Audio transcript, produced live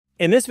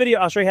In this video,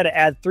 I'll show you how to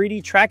add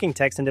 3D tracking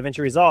text in DaVinci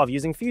Resolve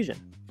using Fusion.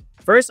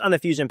 First, on the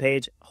Fusion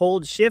page,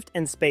 hold Shift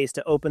and Space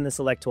to open the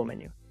Select Tool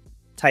menu.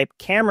 Type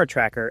Camera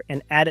Tracker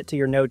and add it to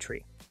your node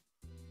tree.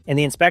 In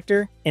the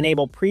inspector,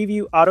 enable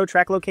Preview Auto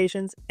Track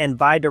Locations and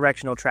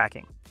Bidirectional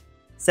Tracking.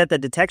 Set the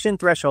detection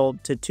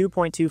threshold to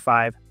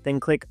 2.25, then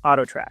click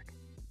Auto Track.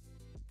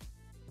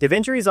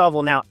 DaVinci Resolve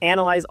will now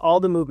analyze all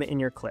the movement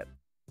in your clip.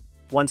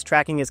 Once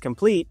tracking is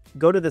complete,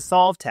 go to the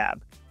Solve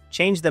tab.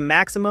 Change the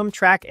maximum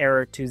track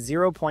error to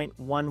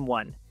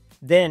 0.11,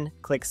 then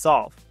click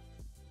Solve.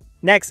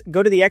 Next,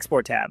 go to the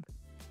Export tab.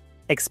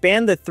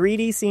 Expand the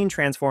 3D Scene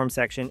Transform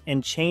section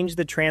and change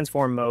the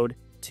transform mode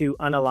to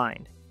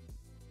Unaligned.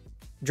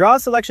 Draw a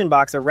selection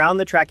box around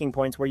the tracking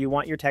points where you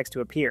want your text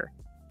to appear.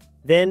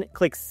 Then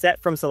click Set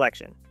from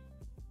Selection.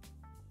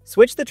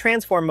 Switch the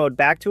transform mode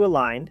back to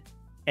Aligned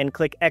and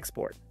click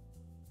Export.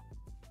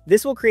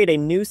 This will create a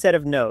new set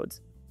of nodes.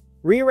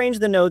 Rearrange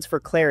the nodes for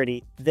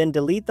clarity, then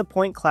delete the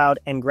point cloud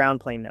and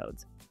ground plane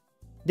nodes.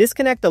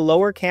 Disconnect the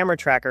lower camera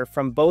tracker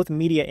from both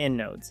media in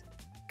nodes.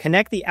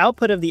 Connect the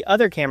output of the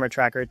other camera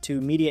tracker to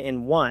media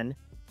in 1,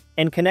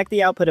 and connect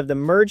the output of the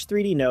merge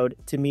 3D node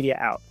to media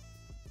out.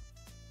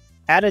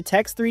 Add a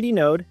text 3D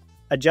node,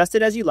 adjust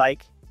it as you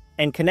like,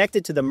 and connect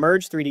it to the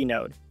merge 3D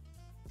node.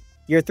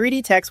 Your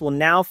 3D text will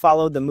now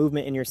follow the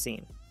movement in your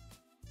scene.